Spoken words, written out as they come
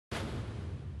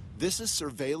This is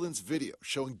surveillance video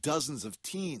showing dozens of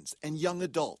teens and young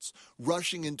adults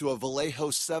rushing into a Vallejo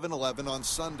 7-Eleven on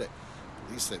Sunday.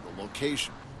 Police say the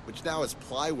location, which now has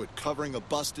plywood covering a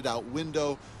busted-out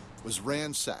window, was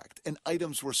ransacked and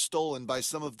items were stolen by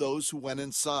some of those who went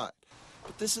inside.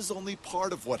 But this is only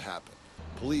part of what happened.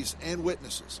 Police and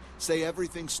witnesses say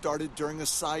everything started during a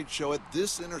sideshow at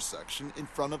this intersection in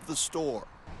front of the store.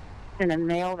 And a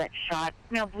male that shot,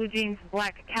 male blue jeans,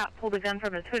 black cap, pulled a gun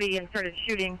from his hoodie and started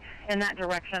shooting in that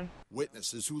direction.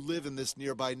 Witnesses who live in this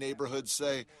nearby neighborhood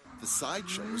say the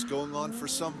sideshow was going on for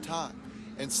some time,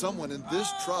 and someone in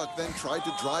this truck then tried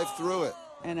to drive through it.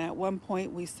 And at one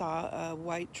point we saw a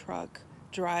white truck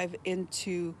drive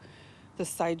into the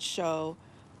sideshow,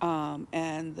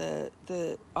 and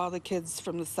all the kids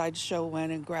from the sideshow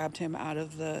went and grabbed him out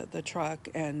of the truck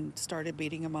and started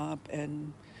beating him up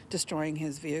and destroying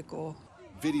his vehicle.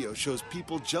 Video shows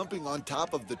people jumping on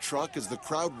top of the truck as the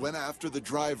crowd went after the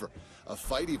driver. A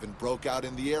fight even broke out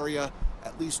in the area.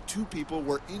 At least 2 people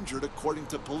were injured, according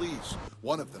to police.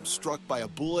 One of them struck by a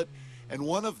bullet, and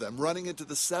one of them running into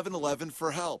the 7-Eleven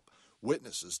for help.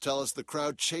 Witnesses tell us the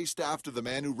crowd chased after the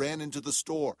man who ran into the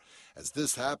store. As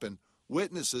this happened,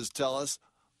 witnesses tell us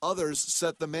others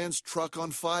set the man's truck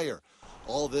on fire.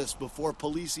 All this before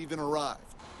police even arrived.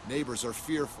 Neighbors are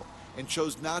fearful and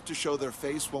chose not to show their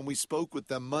face when we spoke with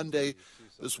them Monday.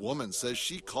 This woman says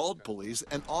she called police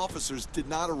and officers did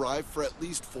not arrive for at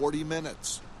least 40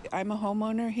 minutes. I'm a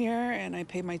homeowner here and I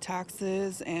pay my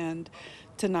taxes, and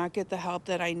to not get the help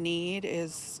that I need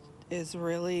is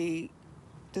really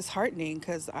disheartening,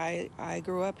 because I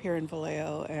grew up here in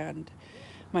Vallejo and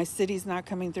my city's not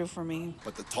coming through for me.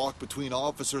 But the talk between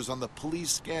officers on the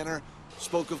police scanner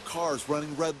spoke of cars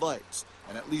running red lights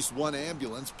and at least one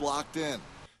ambulance blocked in.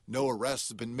 No arrests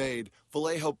have been made.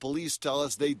 Vallejo police tell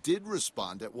us they did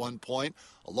respond at one point,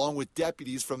 along with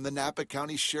deputies from the Napa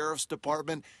County Sheriff's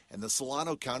Department and the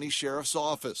Solano County Sheriff's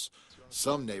Office.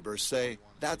 Some neighbors say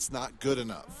that's not good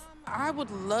enough. I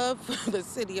would love for the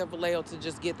city of Vallejo to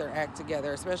just get their act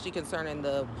together, especially concerning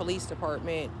the police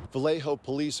department. Vallejo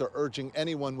police are urging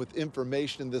anyone with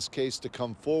information in this case to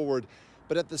come forward.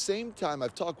 But at the same time,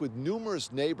 I've talked with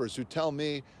numerous neighbors who tell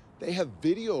me they have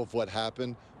video of what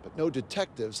happened, but no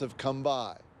detectives have come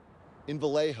by. In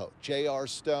Vallejo, J.R.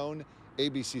 Stone,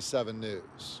 ABC 7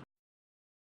 News.